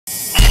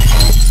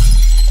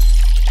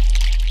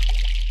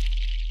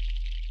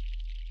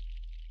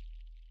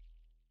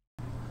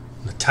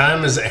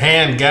Time is at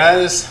hand,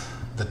 guys.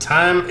 The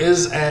time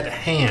is at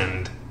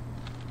hand.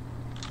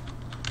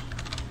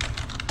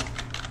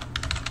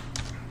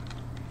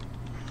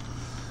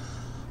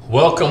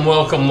 Welcome,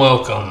 welcome,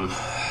 welcome.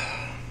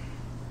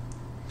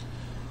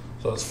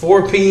 So it's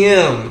 4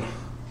 p.m.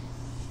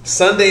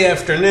 Sunday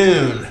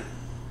afternoon.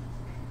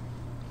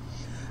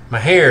 My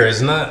hair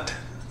is not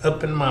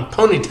up in my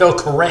ponytail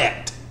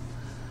correct.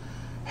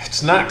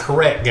 It's not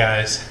correct,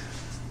 guys.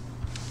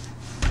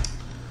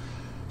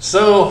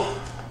 So,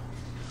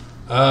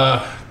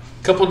 a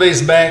couple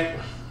days back,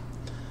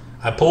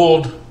 I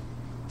pulled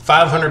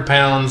 500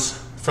 pounds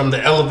from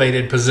the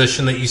elevated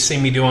position that you see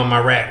me do on my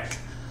rack.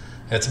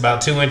 It's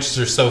about 2 inches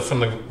or so from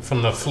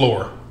the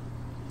floor.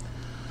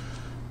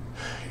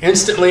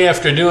 Instantly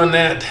after doing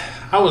that,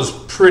 I was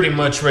pretty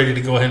much ready to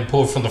go ahead and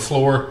pull from the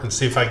floor and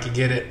see if I could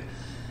get it.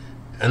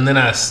 And then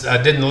I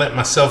didn't let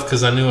myself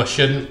because I knew I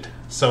shouldn't,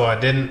 so I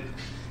didn't.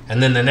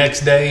 And then the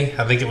next day,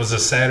 I think it was a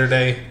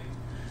Saturday,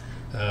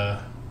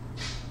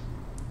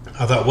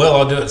 I thought, well,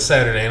 I'll do it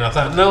Saturday. And I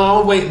thought, no,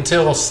 I'll wait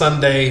until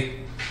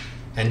Sunday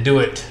and do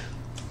it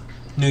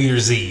New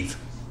Year's Eve.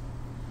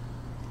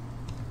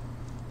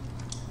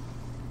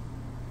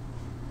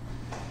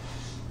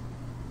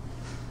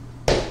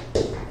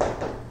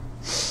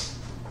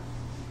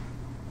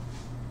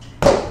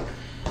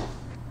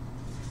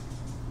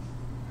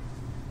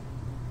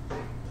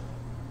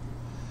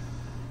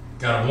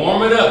 Gotta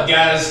warm it up,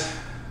 guys.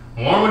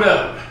 Warm it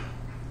up.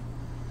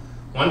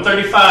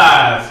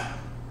 135.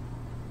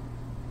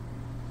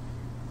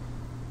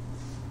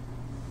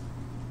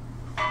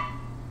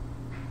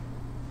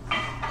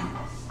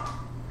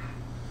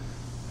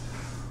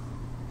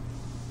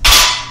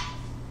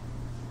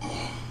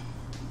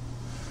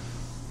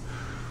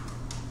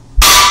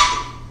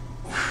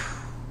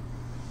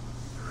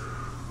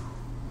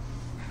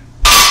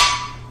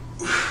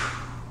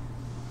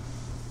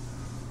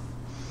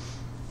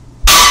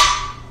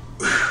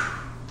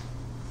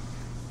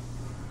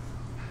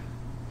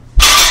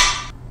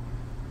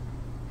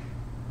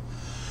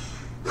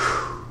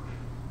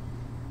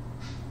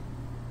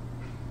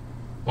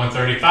 One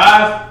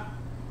 135.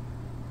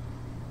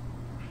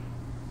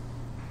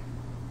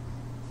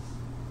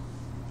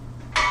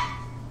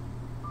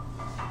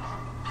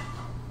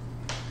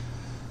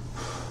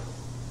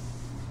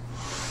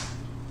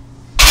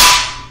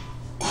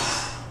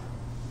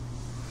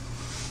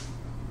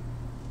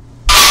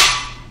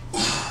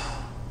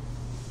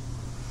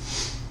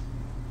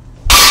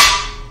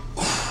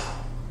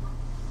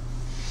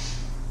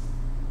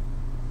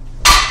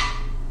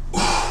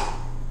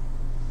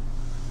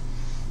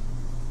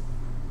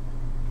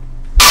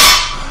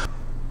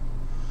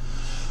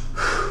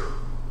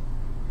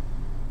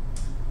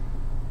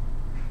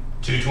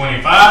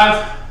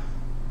 $225.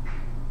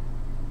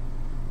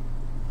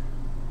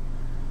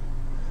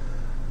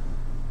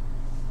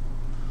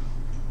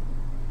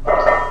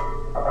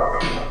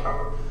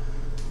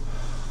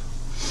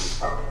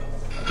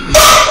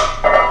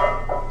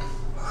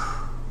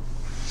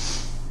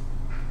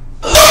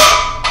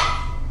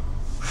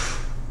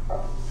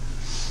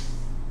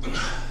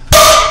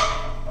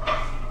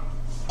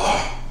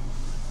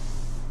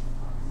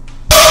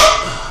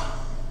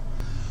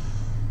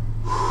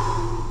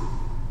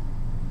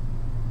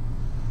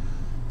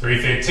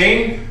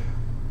 $315.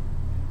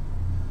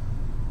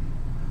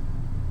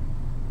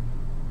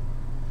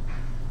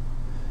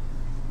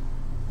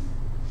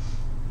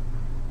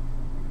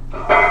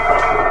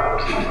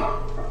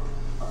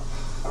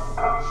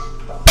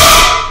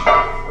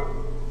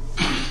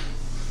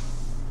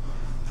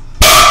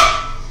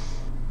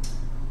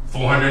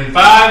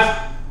 $405.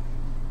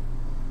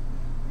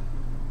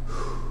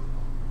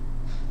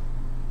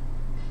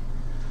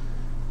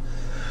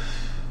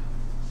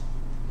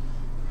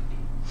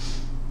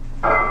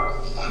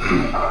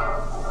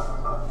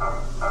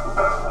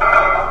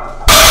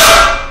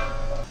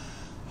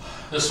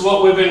 This is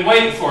what we've been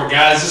waiting for,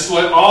 guys. This is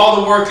what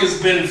all the work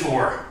has been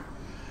for.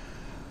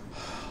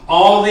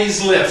 All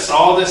these lifts,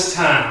 all this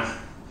time.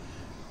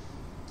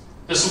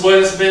 This is what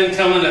it's been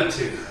coming up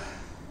to.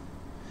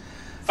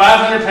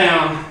 500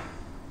 pound,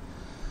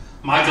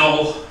 my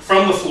goal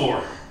from the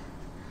floor.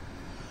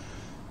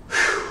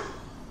 Whew.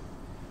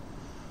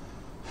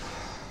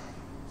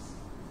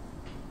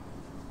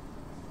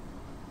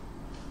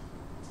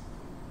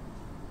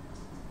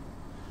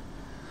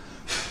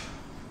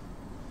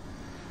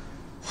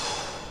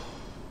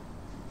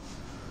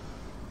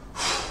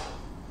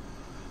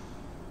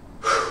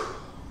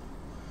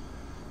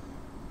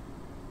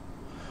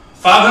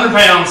 $500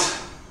 pounds,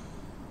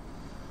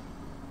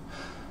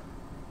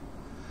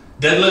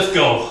 deadlift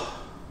goal.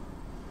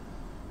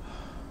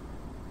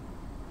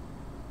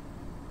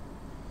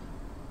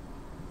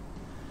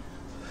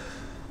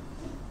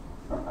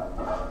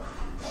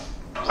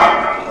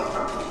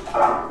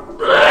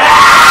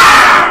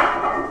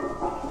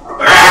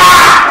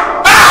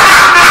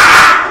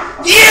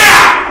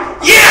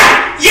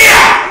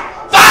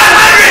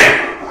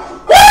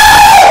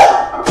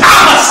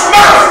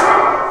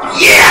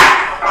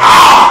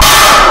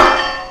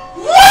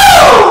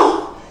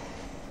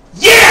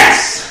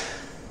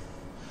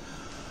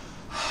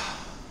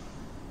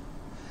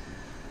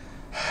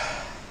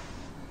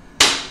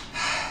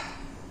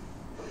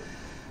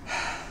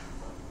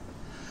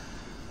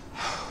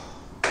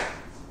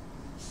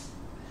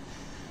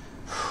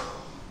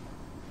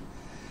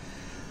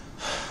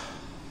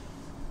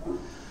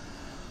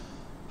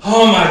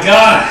 Oh my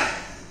God.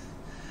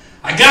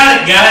 I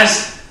got it,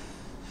 guys.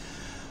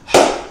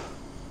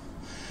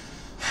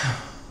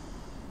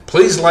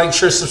 Please like,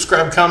 share,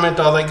 subscribe,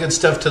 comment, all that good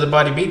stuff to the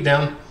Body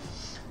Beatdown.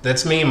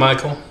 That's me,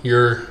 Michael,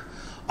 your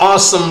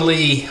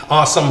awesomely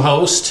awesome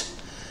host.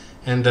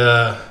 And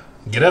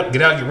get up,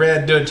 get out, get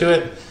ready, do it to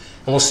it.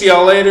 And we'll see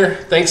y'all later.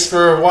 Thanks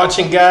for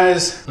watching,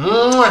 guys.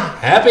 Mwah.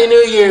 Happy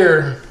New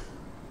Year.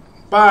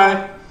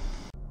 Bye.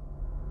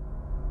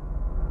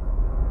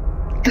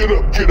 Get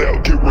up, get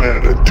out, get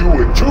ready, do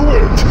it, do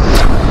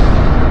it.